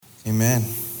Amen.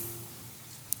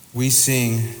 We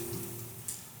sing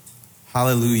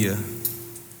hallelujah,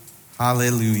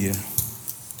 hallelujah.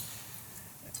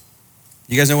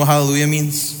 You guys know what hallelujah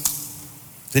means?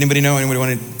 Does anybody know? Anybody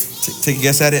want to take a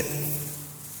guess at it?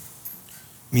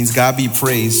 It means God be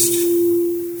praised.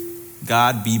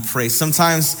 God be praised.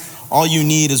 Sometimes all you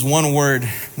need is one word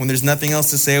when there's nothing else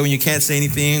to say, when you can't say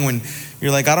anything, when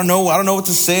you're like, I don't know what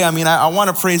to say. I mean, I want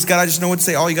to praise God. I just know what to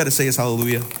say. All you got to say is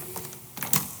hallelujah.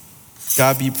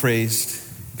 God be praised.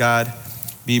 God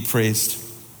be praised.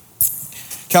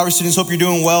 Calvary students, hope you're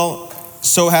doing well.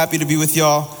 So happy to be with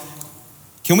y'all.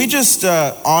 Can we just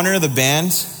honor the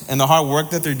band and the hard work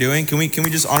that they're doing? Can we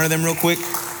just honor them real quick?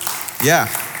 Yeah.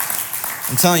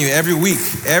 I'm telling you, every week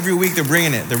they're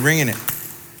bringing it.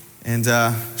 And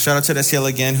shout out to Desiel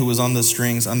again, who was on the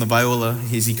strings, on the viola.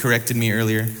 He corrected me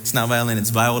earlier. It's not violin,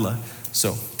 it's viola.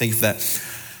 So thank you for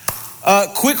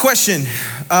that. Quick question.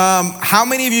 How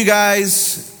many of you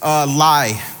guys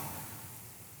lie?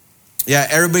 Yeah,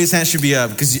 everybody's hand should be up,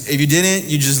 because if you didn't,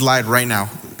 you just lied right now.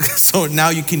 So now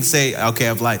you can say, okay,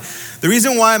 I've lied. The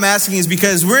reason why I'm asking is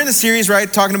because we're in a series,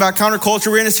 right, talking about counterculture.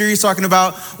 We're in a series talking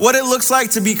about what it looks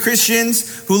like to be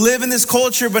Christians who live in this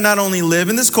culture, but not only live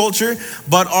in this culture,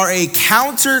 but are a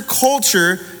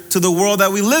counterculture to the world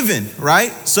that we live in,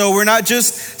 right? So we're not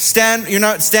just you're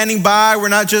not standing by. We're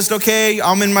not just, okay,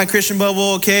 I'm in my Christian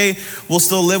bubble, okay, we'll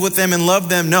still live with them and love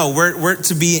them. No, we're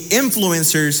to be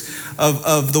influencers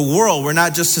of the world. We're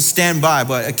not just to stand by,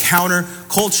 but a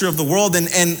counterculture of the world. And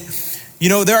you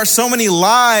know, there are so many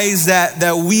lies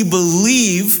that we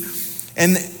believe.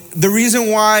 And the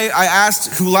reason why I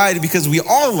asked who lied, because we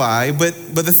all lie,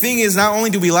 but the thing is, not only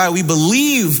do we lie, we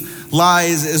believe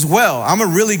lies as well. I'm a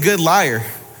really good liar.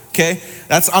 Okay,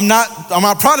 I'm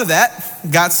not proud of that.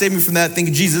 God saved me from that. Thank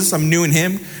you, Jesus. I'm new in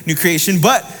Him, new creation.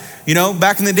 But you know,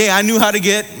 back in the day, I knew how to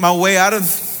get my way out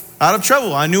of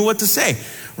trouble. I knew what to say,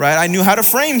 right? I knew how to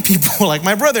frame people, like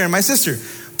my brother and my sister.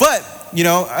 But you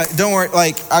know, don't worry.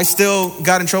 Like, I still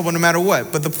got in trouble no matter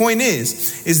what. But the point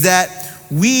is that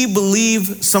we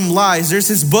believe some lies. There's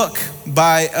this book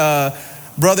by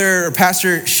brother or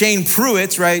pastor Shane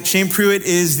Pruitt, right? Shane Pruitt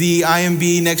is the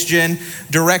IMB Next Gen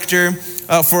director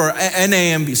for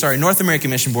NAMB, North American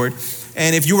Mission Board.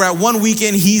 And if you were at one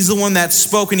weekend, he's the one that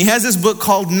spoke. And he has this book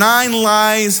called 9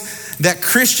 Lies That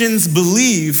Christians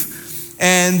Believe.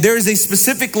 And there's a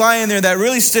specific lie in there that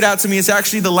really stood out to me. It's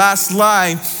actually the last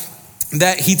lie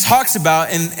that he talks about.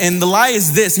 And the lie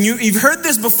is this, and you've heard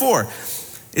this before,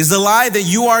 is the lie that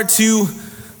you are to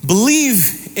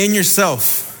believe in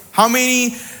yourself. How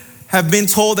many have been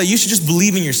told that you should just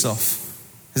believe in yourself?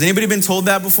 Has anybody been told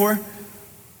that before?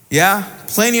 Yeah,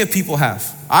 plenty of people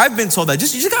have. I've been told that. You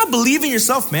just gotta believe in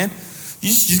yourself, man. You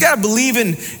just gotta believe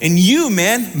in you,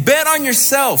 man. Bet on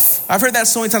yourself. I've heard that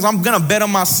so many times. I'm gonna bet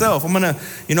on myself. I'm gonna,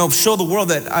 show the world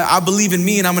that I believe in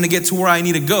me, and I'm gonna get to where I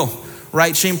need to go.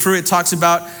 Right? Shane Pruitt talks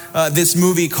about this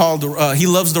movie called, he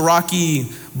loves the Rocky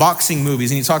boxing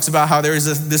movies. And he talks about how there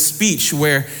is this speech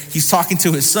where he's talking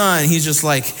to his son. He's just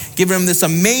like giving him this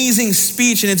amazing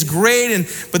speech, and it's great.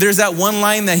 But there's that one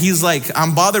line that he's like,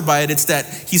 I'm bothered by it. It's that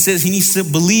he says he needs to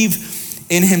believe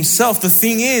in himself. The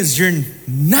thing is, you're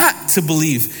not to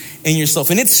believe in yourself.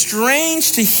 And it's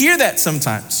strange to hear that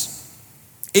sometimes.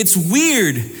 It's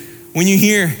weird when you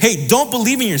hear, hey, don't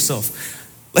believe in yourself.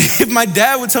 Like, if my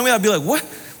dad would tell me, I'd be like, what?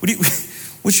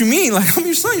 What you mean? Like, I'm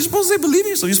your son. You're supposed to say believe in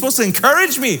yourself. You're supposed to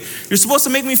encourage me. You're supposed to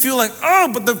make me feel like,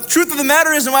 but the truth of the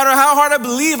matter is, no matter how hard I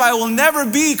believe, I will never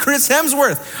be Chris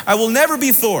Hemsworth. I will never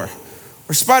be Thor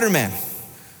or Spider-Man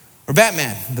or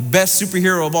Batman, the best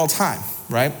superhero of all time,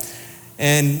 right?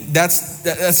 And that's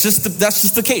just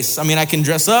the case. I mean, I can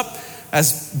dress up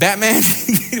as Batman.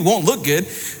 It won't look good,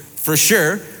 for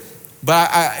sure. But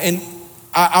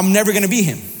I'm never going to be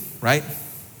him, right?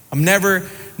 No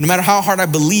matter how hard I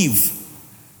believe,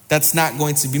 that's not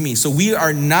going to be me. So we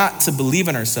are not to believe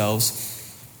in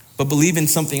ourselves, but believe in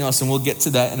something else. And we'll get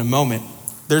to that in a moment.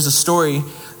 There's a story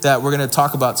that we're going to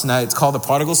talk about tonight. It's called the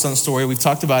Prodigal Son story. We've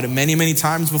talked about it many, many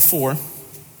times before.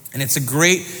 And it's a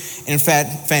great and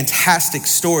fantastic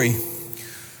story.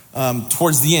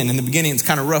 Towards the end. In the beginning, it's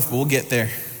kind of rough, but we'll get there.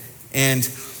 And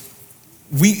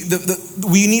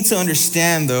we need to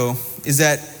understand, though, is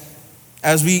that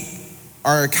as we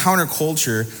are a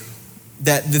counterculture,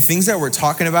 that the things that we're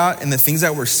talking about and the things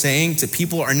that we're saying to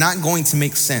people are not going to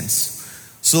make sense.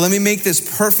 So let me make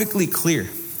this perfectly clear.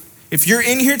 If you're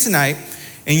in here tonight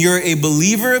and you're a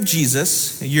believer of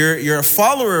Jesus, you're a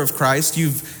follower of Christ,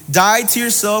 you've died to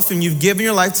yourself and you've given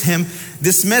your life to Him,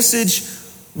 this message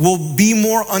will be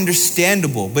more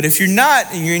understandable. But if you're not,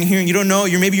 and you're in here and you don't know,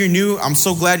 maybe you're new, I'm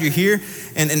so glad you're here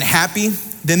and happy.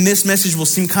 then this message will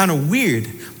seem kind of weird.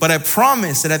 But I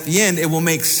promise that at the end, it will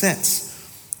make sense.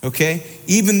 Okay?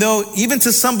 Even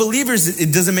to some believers,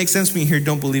 it doesn't make sense when you hear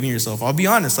don't believe in yourself. I'll be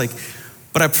honest,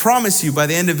 but I promise you by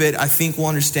the end of it, I think we'll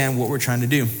understand what we're trying to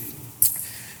do.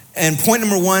 And point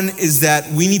number 1 is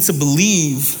that we need to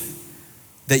believe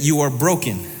that you are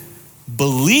broken.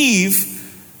 Believe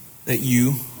that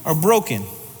you are broken.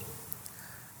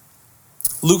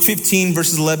 Luke 15,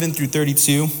 verses 11 through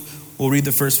 32. We'll read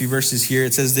the first few verses here.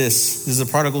 It says this is a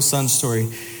prodigal son story.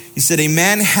 He said, a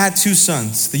man had 2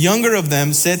 sons. The younger of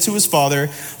them said to his father,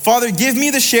 Father, give me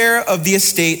the share of the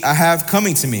estate I have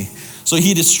coming to me. So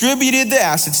he distributed the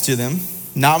assets to them.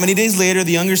 Not many days later,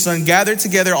 the younger son gathered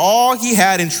together all he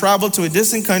had and traveled to a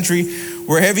distant country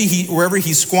wherever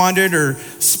he squandered or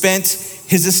spent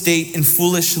his estate in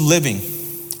foolish living.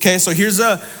 Okay, so here's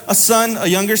a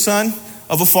younger son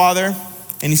of a father.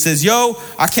 And he says,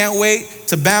 I can't wait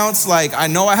to bounce. I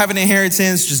know I have an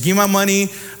inheritance. Just give me my money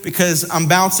because I'm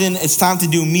bouncing. It's time to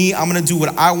do me. I'm going to do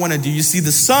what I want to do. You see,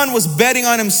 the son was betting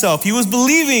on himself. He was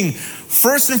believing,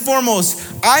 first and foremost,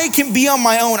 I can be on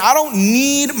my own. I don't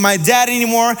need my dad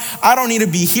anymore. I don't need to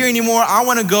be here anymore. I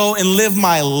want to go and live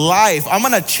my life. I'm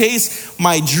going to chase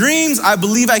my dreams. I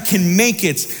believe I can make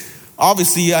it.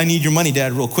 Obviously, I need your money,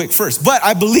 Dad, real quick first. But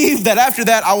I believe that after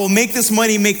that, I will make this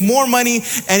money, make more money,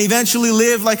 and eventually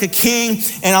live like a king.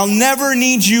 And I'll never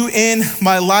need you in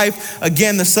my life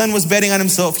again. The son was betting on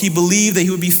himself. He believed that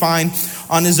he would be fine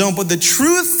on his own. But the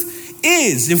truth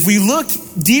is, if we look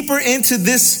deeper into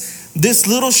this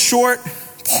little short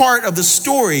part of the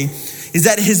story, is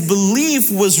that his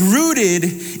belief was rooted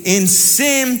in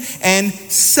sin and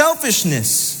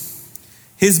selfishness.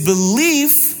 His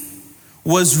belief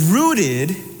was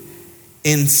rooted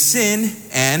in sin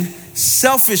and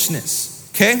selfishness,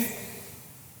 okay?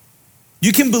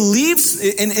 You can believe,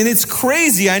 and it's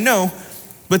crazy, I know,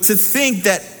 but to think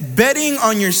that betting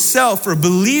on yourself or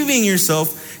believing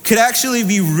yourself could actually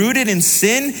be rooted in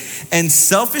sin and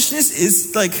selfishness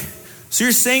is so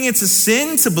you're saying it's a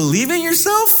sin to believe in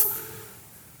yourself?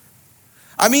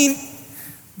 I mean,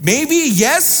 maybe,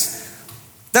 yes.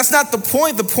 That's not the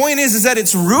point. The point is that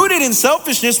it's rooted in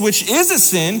selfishness, which is a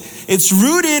sin. It's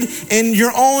rooted in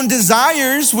your own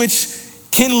desires, which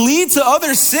can lead to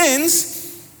other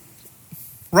sins,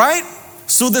 right?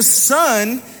 So the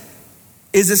son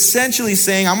is essentially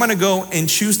saying, I'm going to go and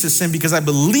choose to sin because I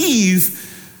believe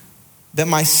that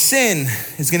my sin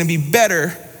is going to be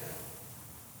better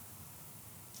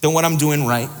than what I'm doing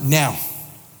right now.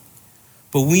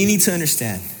 But we need to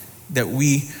understand that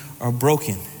we are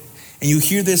broken. And you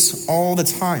hear this all the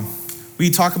time.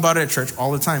 We talk about it at church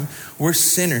all the time. We're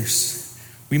sinners.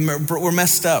 We're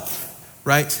messed up,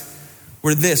 right?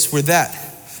 We're this, we're that.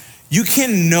 You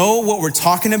can know what we're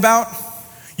talking about.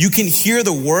 You can hear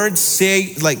the words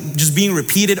just being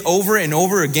repeated over and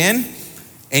over again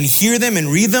and hear them and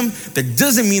read them. That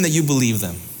doesn't mean that you believe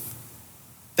them.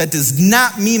 That does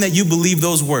not mean that you believe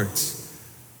those words.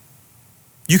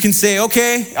 You can say,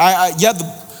 okay,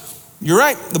 you're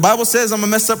right. The Bible says I'm a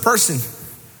messed up person.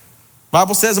 The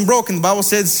Bible says I'm broken. The Bible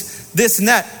says this and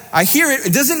that. I hear it.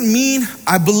 It doesn't mean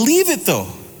I believe it though.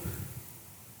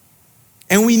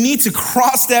 And we need to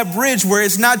cross that bridge where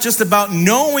it's not just about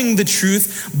knowing the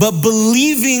truth, but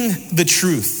believing the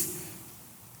truth.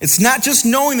 It's not just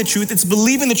knowing the truth, it's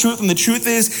believing the truth. And the truth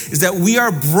is that we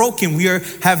are broken. We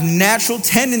have natural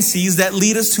tendencies that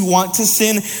lead us to want to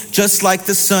sin, just like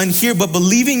the son here. But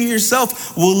believing in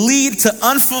yourself will lead to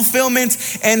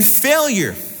unfulfillment and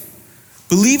failure.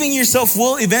 Believing in yourself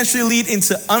will eventually lead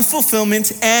into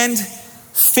unfulfillment and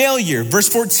failure. Verse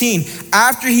 14,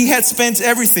 after he had spent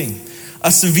everything,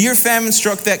 a severe famine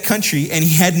struck that country and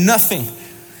he had nothing.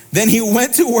 Then he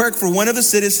went to work for one of the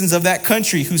citizens of that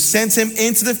country who sent him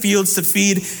into the fields to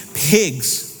feed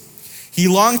pigs. He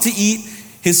longed to eat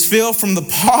his fill from the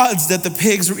pods that the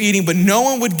pigs were eating, but no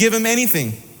one would give him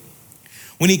anything.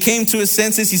 When he came to his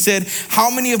senses, he said, how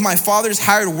many of my father's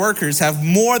hired workers have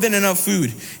more than enough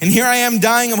food? And here I am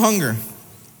dying of hunger.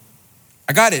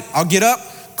 I got it. I'll get up,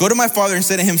 go to my father and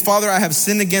say to him, Father, I have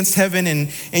sinned against heaven and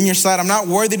in your sight. I'm not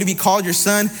worthy to be called your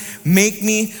son. Make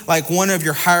me like one of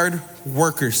your hired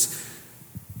workers.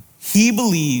 He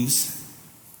believes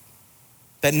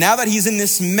that now that he's in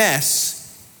this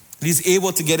mess, he's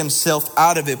able to get himself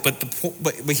out of it.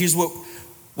 But here's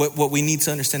what we need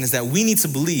to understand is that we need to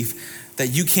believe that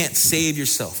you can't save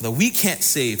yourself, that we can't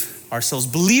save ourselves.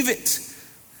 Believe it.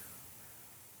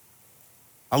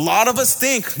 A lot of us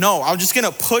think, no, I'm just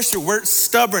gonna push it. We're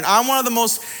stubborn. I'm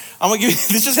gonna give you,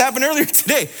 this just happened earlier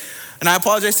today. And I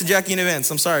apologize to Jackie in advance.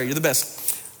 I'm sorry, you're the best.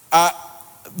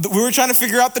 we were trying to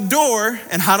figure out the door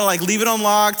and how to like leave it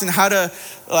unlocked and how to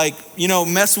like,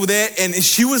 mess with it. And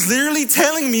she was literally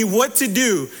telling me what to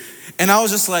do. And I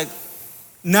was just like,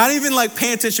 not even like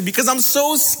paying attention because I'm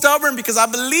so stubborn because I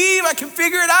believe I can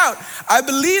figure it out. I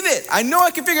believe it. I know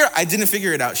I can figure it out. I didn't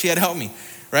figure it out. She had to help me,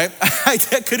 right? I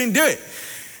couldn't do it.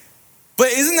 But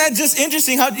isn't that just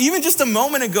interesting how even just a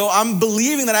moment ago, I'm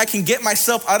believing that I can get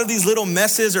myself out of these little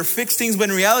messes or fix things, but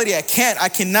in reality, I can't. I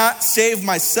cannot save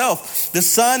myself. The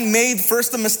son made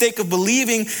first the mistake of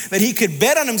believing that he could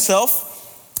bet on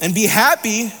himself and be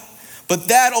happy, but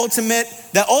that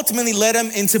ultimately led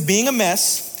him into being a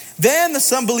mess. Then the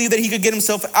son believed that he could get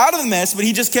himself out of the mess, but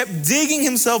he just kept digging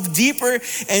himself deeper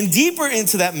and deeper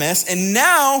into that mess. And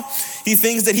now he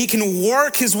thinks that he can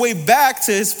work his way back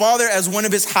to his father as one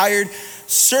of his hired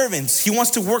servants. He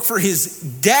wants to work for his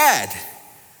dad.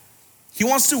 He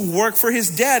wants to work for his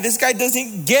dad. This guy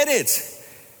doesn't get it.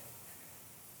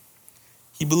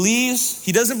 He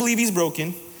doesn't believe he's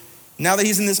broken. Now that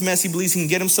he's in this mess, he believes he can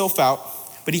get himself out,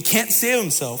 but he can't save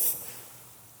himself.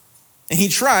 And he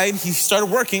started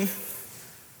working,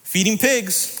 feeding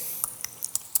pigs,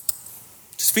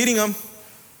 just feeding them.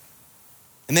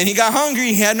 And then he got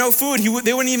hungry, he had no food.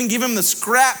 They wouldn't even give him the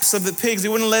scraps of the pigs. They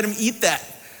wouldn't let him eat that.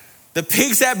 The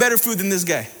pigs had better food than this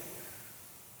guy.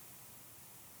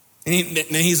 And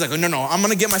then he's like, oh, no, I'm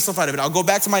gonna get myself out of it. I'll go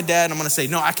back to my dad and I'm gonna say,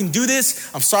 no, I can do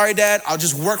this. I'm sorry, Dad. I'll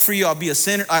just work for you. I'll be a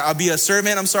servant.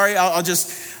 I'm sorry.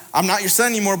 I'm not your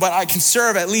son anymore, but I can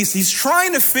serve at least. He's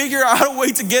trying to figure out a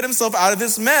way to get himself out of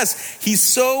this mess. He's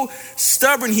so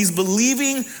stubborn. He's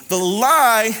believing the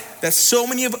lie that so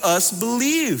many of us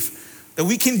believe, that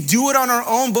we can do it on our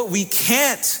own, but we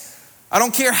can't. I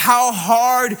don't care how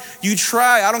hard you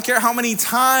try. I don't care how many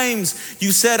times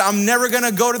you said, I'm never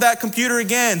gonna go to that computer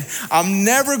again. I'm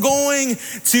never going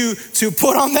to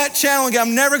put on that channel again.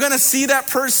 I'm never gonna see that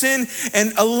person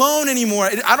and alone anymore.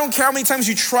 I don't care how many times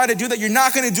you try to do that. You're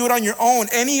not gonna do it on your own.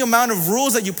 Any amount of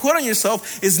rules that you put on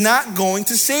yourself is not going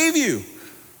to save you.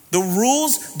 The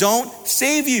rules don't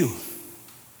save you.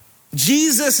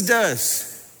 Jesus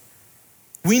does.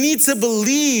 We need to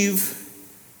believe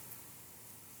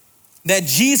that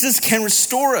Jesus can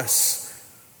restore us.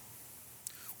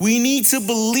 We need to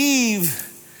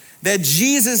believe that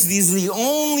Jesus is the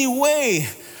only way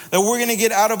that we're gonna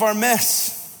get out of our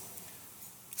mess.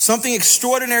 Something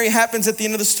extraordinary happens at the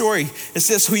end of the story. It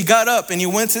says, so he got up and he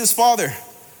went to his father.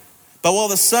 But while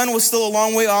the son was still a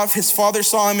long way off, his father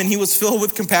saw him and he was filled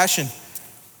with compassion.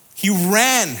 He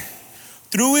ran,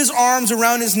 threw his arms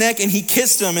around his neck and he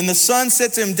kissed him. And the son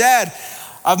said to him, Dad,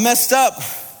 I've messed up.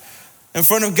 In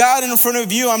front of God and in front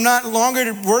of you, I'm not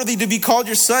longer worthy to be called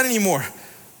your son anymore.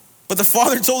 But the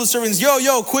father told the servants,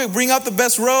 yo, quick, bring out the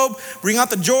best robe, bring out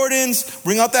the Jordans,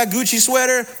 bring out that Gucci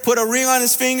sweater, put a ring on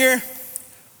his finger,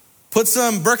 put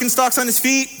some Birkenstocks on his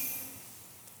feet,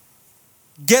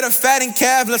 get a fattened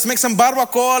calf, let's make some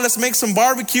barbacoa, let's make some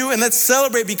barbecue, and let's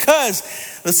celebrate because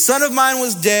the son of mine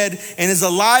was dead and is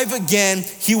alive again.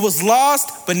 He was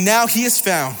lost, but now he is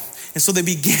found. And so they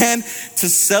began to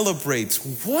celebrate.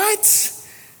 What?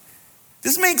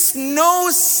 This makes no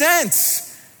sense.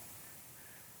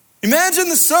 Imagine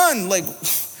the son, like,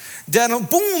 dad,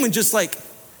 boom, and just like,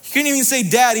 he couldn't even say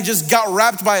dad, he just got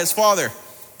wrapped by his father,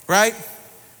 right? And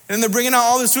then they're bringing out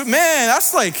all this food. Man,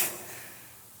 that's like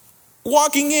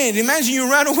walking in. Imagine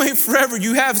you ran away forever.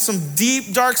 You have some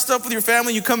deep, dark stuff with your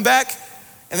family. You come back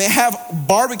and they have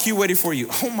barbecue waiting for you.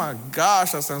 Oh my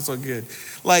gosh, that sounds so good.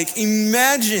 Like,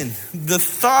 imagine the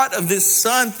thought of this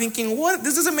son thinking, what?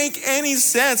 This doesn't make any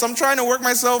sense. I'm trying to work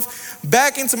myself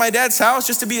back into my dad's house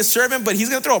just to be a servant, but he's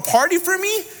gonna throw a party for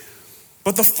me?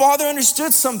 But the father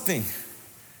understood something.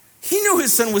 He knew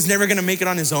his son was never gonna make it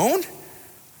on his own.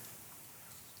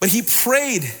 But he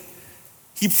prayed.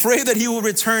 He prayed that he will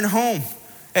return home,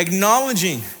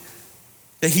 acknowledging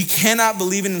that he cannot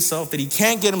believe in himself, that he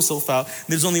can't get himself out.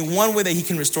 There's only one way that he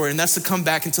can restore it, and that's to come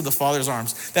back into the Father's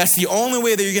arms. That's the only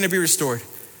way that you're gonna be restored.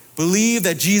 Believe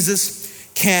that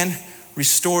Jesus can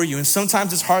restore you. And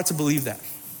sometimes it's hard to believe that.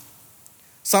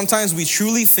 Sometimes we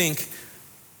truly think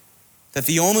that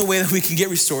the only way that we can get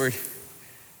restored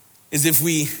is if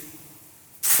we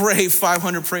pray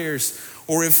 500 prayers,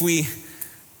 or if we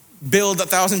build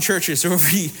 1,000 churches, or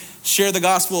if we share the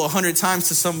gospel 100 times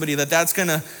to somebody, that's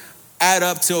gonna add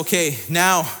up to, okay,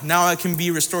 now I can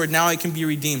be restored, now I can be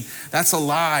redeemed. That's a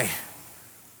lie.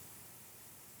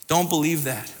 Don't believe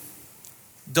that.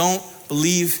 Don't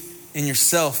believe in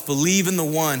yourself. Believe in the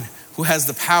one who has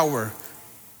the power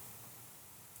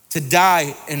to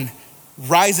die and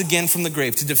rise again from the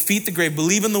grave, to defeat the grave.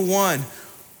 Believe in the one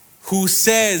who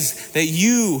says that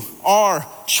you are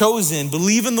chosen.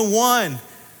 Believe in the one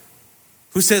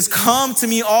who says, come to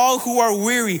me all who are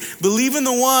weary. Believe in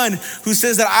the one who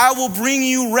says that I will bring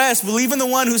you rest. Believe in the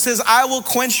one who says I will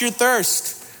quench your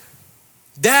thirst.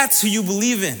 That's who you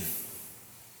believe in.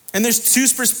 And there's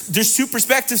two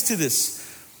perspectives to this.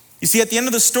 You see, at the end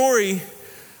of the story,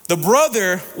 the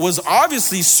brother was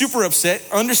obviously super upset,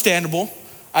 understandable.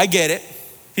 I get it.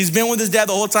 He's been with his dad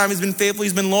the whole time. He's been faithful.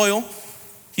 He's been loyal.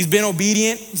 He's been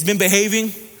obedient. He's been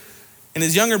behaving. And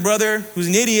his younger brother, who's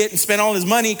an idiot and spent all his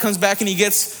money, comes back and he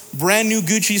gets brand new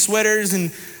Gucci sweaters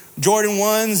and Jordan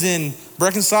 1s and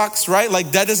Birkenstocks, right?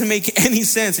 Like, that doesn't make any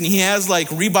sense. And he has like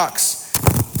Reeboks.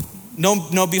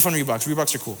 No beef on Reeboks.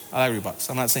 Reeboks are cool. I like Reeboks.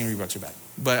 I'm not saying Reeboks are bad.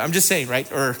 But I'm just saying, right?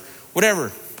 Or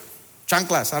whatever.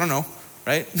 Chanclas, I don't know,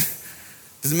 right?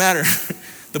 Doesn't matter.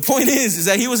 The point is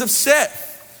that he was upset.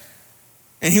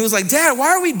 And he was like, Dad, why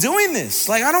are we doing this?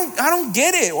 Like, I don't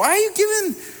get it. Why are you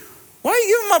giving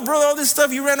my brother all this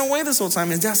stuff? You ran away this whole time.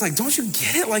 And his dad's like, don't you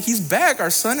get it? Like, he's back.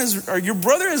 Your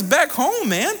brother is back home,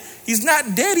 man. He's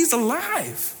not dead. He's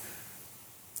alive.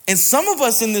 And some of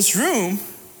us in this room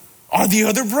are the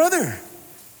other brother.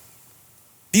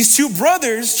 These two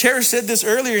brothers, Cherish said this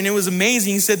earlier and it was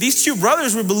amazing. He said these two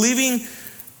brothers were believing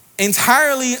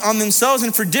entirely on themselves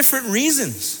and for different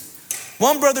reasons.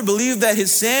 One brother believed that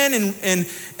his sin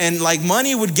and like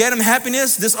money would get him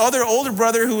happiness. This other older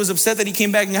brother who was upset that he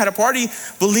came back and had a party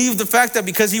believed the fact that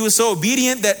because he was so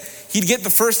obedient that he'd get the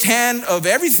first hand of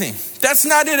everything. That's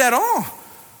not it at all.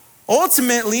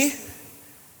 Ultimately,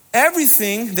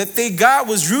 everything that they got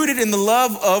was rooted in the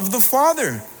love of the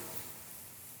Father,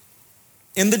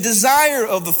 in the desire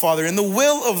of the Father, in the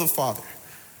will of the Father.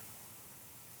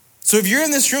 So if you're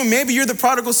in this room, maybe you're the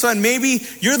prodigal son, maybe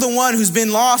you're the one who's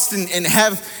been lost and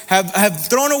have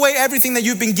thrown away everything that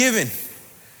you've been given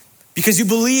because you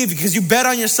believe, because you bet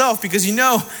on yourself, because you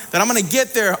know that I'm going to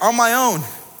get there on my own.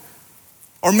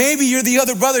 Or maybe you're the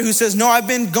other brother who says, no, I've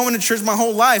been going to church my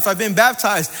whole life. I've been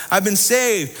baptized. I've been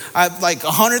saved. Like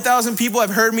 100,000 people have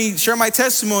heard me share my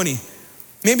testimony.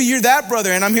 Maybe you're that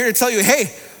brother and I'm here to tell you,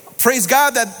 hey, praise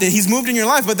God that he's moved in your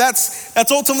life, but that's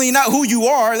ultimately not who you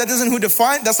are.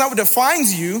 That's not what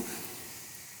defines you.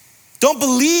 Don't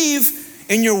believe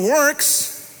in your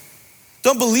works.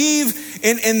 Don't believe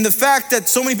in the fact that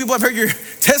so many people have heard your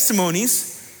testimonies.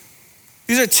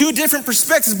 These are two different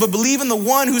perspectives, but believe in the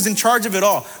one who's in charge of it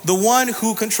all, the one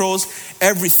who controls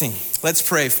everything. Let's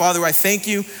pray. Father, I thank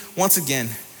you once again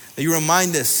that you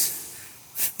remind us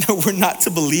that we're not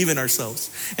to believe in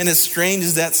ourselves. And as strange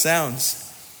as that sounds,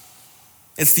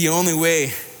 it's the only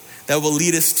way that will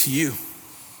lead us to you.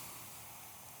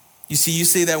 You see, you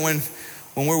say that when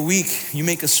we're weak, you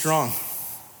make us strong.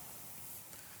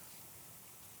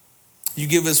 You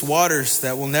give us waters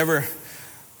that will never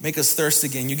make us thirst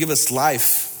again. You give us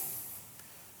life.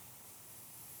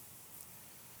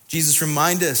 Jesus,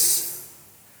 remind us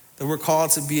that we're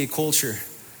called to be a culture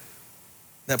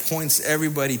that points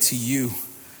everybody to you.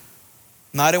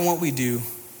 Not in what we do,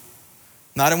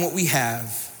 not in what we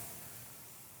have,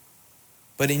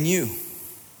 but in you.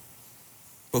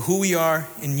 But who we are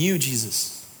in you,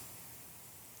 Jesus.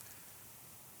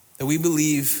 That we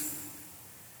believe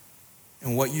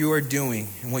in what you are doing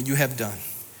and what you have done.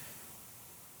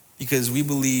 Because we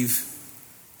believe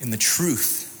in the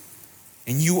truth.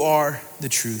 And you are the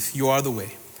truth. You are the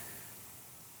way.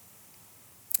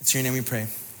 It's in your name we pray.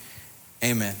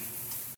 Amen.